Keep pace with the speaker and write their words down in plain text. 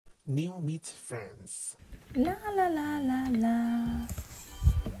New Meet Friends. La la la la la.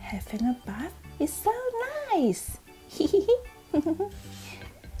 Having a bath is so nice.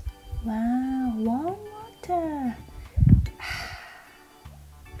 Wow, warm water.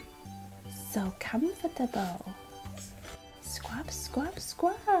 So comfortable. Scrub, scrub,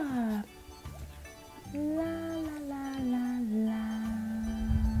 scrub. La la la la la.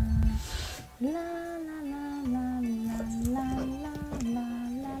 La la la la la la la la la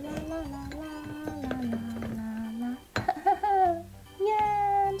la la la.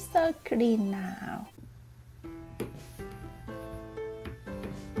 Yeah, I'm so clean now.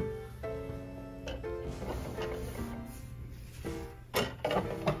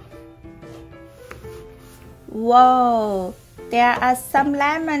 Whoa, there are some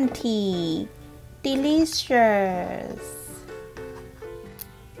lemon tea. Delicious.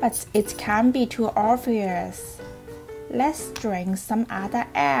 But it can't be too obvious. Let's drink some other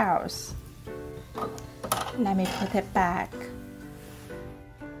else. Let me put it back.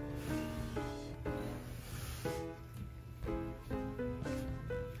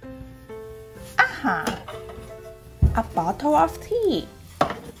 Aha! A bottle of tea.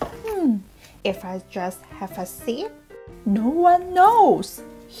 If I just have a sip, no one knows.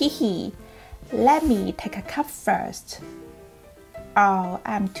 Hee. Let me take a cup first. Oh,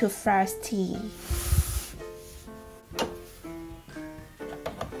 I'm too thirsty.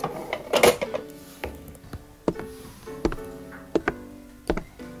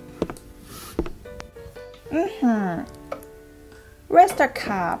 Where's the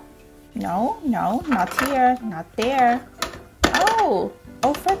cup? No, not here, not there. Oh,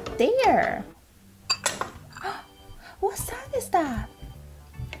 over there. What sound is that?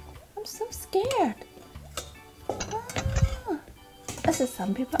 I'm so scared. Is there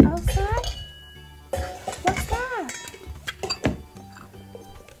some people outside? What's that?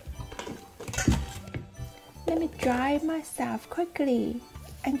 Let me dry myself quickly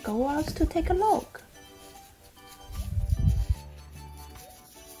and go out to take a look.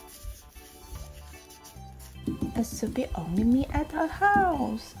 It should be only me at her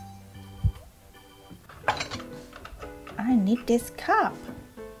house. I need this cup.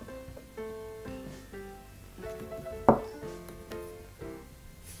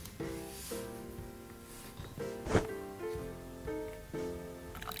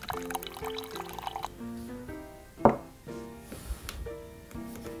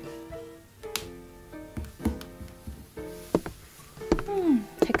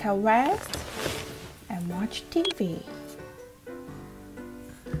 Take a rest and watch TV.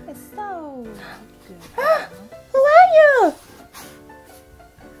 It's so good. Who are you?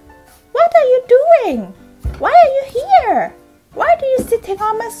 What are you doing? Why are you here? Why are you sitting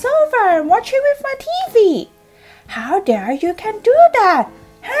on my sofa and watching with my TV? How dare you can do that?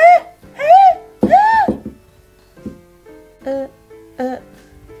 Huh?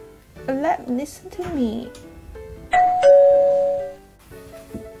 Listen to me.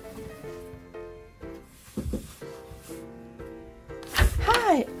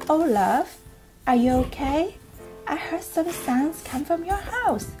 Hi, Olaf. Are you okay? I heard some sounds come from your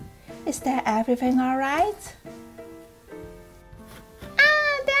house. Is there everything alright?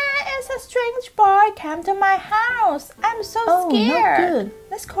 There is a strange boy came to my house. I'm so scared. Oh, not good.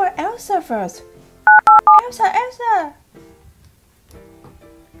 Let's call Elsa first. Elsa.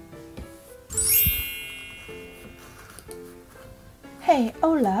 Hey,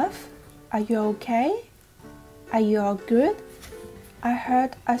 Olaf. Are you okay? Are you all good? I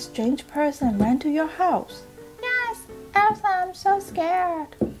heard a strange person went to your house. Yes, Elsa, I'm so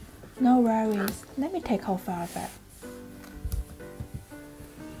scared. No worries. Let me take over of it.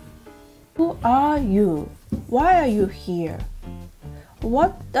 Who are you? Why are you here?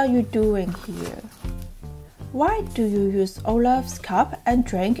 What are you doing here? Why do you use Olaf's cup and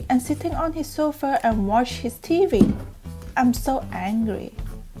drink and sitting on his sofa and watch his TV? I'm so angry.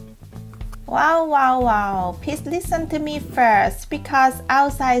 Wow. Please listen to me first because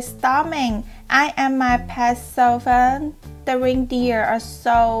outside is storming. I and my pet servant, the reindeer, are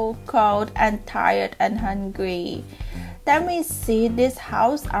so cold and tired and hungry. Then we see this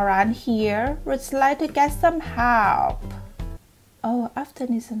house around here. Would like to get some help. Oh, after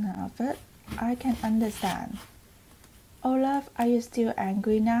listening of it, I can understand. Olaf, are you still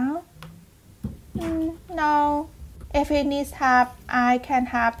angry now? No. If he needs help, I can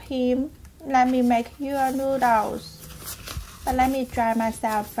help him. Let me make you noodles. But let me dry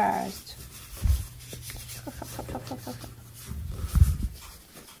myself first.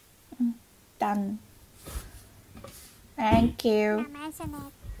 Done. Thank you.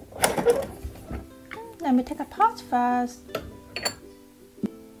 Let me take a pot first.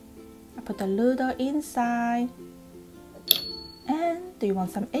 I put the noodle inside. And do you want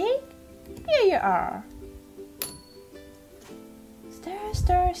some egg? Here you are. Stir,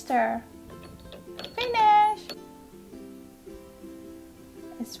 stir, stir. Finish.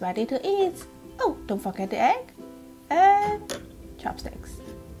 It's ready to eat. Oh, don't forget the egg and chopsticks.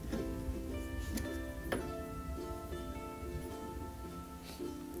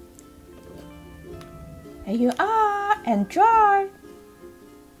 Here you are. Enjoy.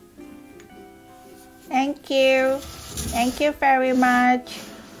 Thank you. Thank you very much.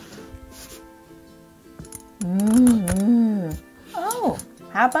 Oh,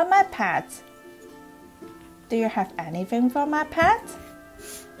 how about my pet? Do you have anything for my pet?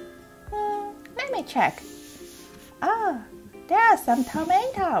 Let me check. Oh, there are some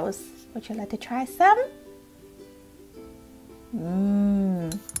tomatoes. Would you like to try some?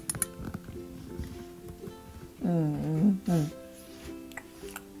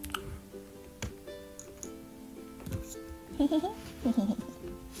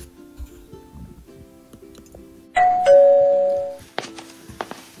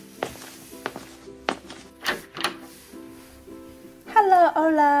 Hello,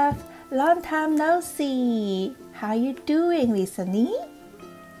 Olaf. Long time no see. How you doing, Listening?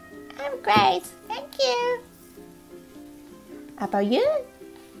 I'm great, thank you. How about you?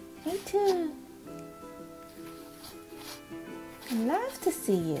 Me too. Love to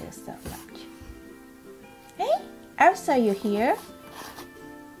see you so much. Hey, Elsa, you here?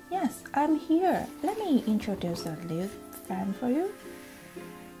 Yes, I'm here. Let me introduce a new friend for you.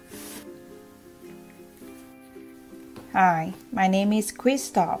 Hi, my name is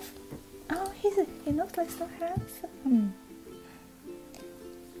Christoph. Oh, he looks like so handsome.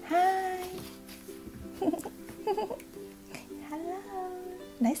 Hi. Hello.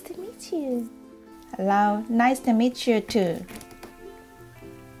 Nice to meet you. Hello. Nice to meet you too.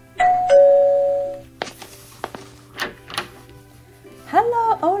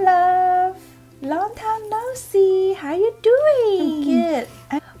 Hello, Olaf. Long time no see. How you doing? Good.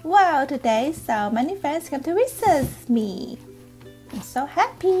 Wow, today so many friends come to visit me. I'm so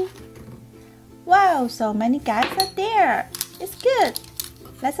happy. Wow, so many guys are there. It's good.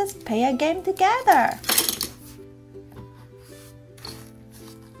 Let's just play a game together.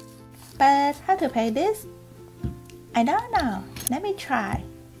 But how to play this? I don't know. Let me try.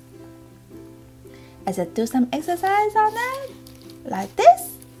 I just do some exercise on it. Like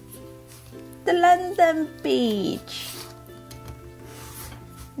this. The London beach.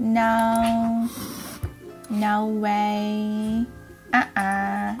 No. No way.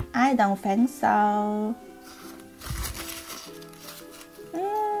 I don't think so.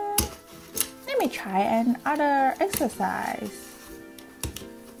 Let me try another exercise.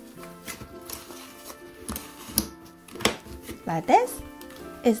 Like this.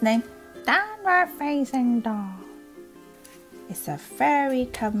 It's named downward facing dog. It's a very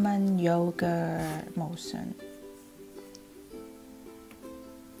common yoga motion.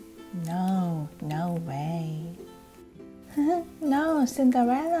 No way. No,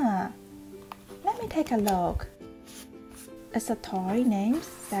 Cinderella. Let me take a look. It's a toy named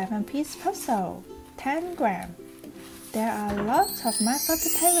 7-piece puzzle, 10 gram. There are lots of mashed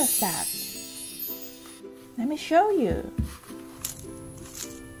potato steps. Let me show you.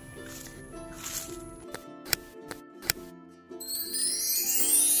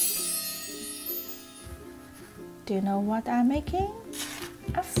 Do you know what I'm making?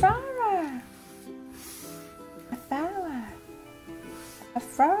 A flower. A flower. A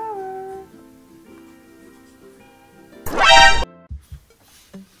flower.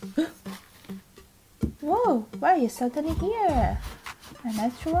 Whoa, why are you suddenly here? An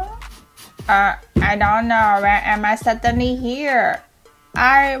astronaut? I don't know. Where am I suddenly here?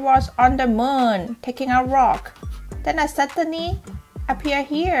 I was on the moon taking a rock. Then I suddenly appear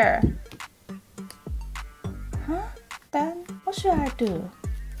here. Huh? Then what should I do?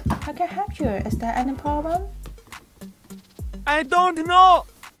 How can I help you? Is there any problem? I don't know.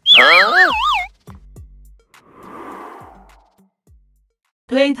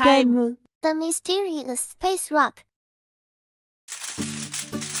 Playtime. The mysterious space rock.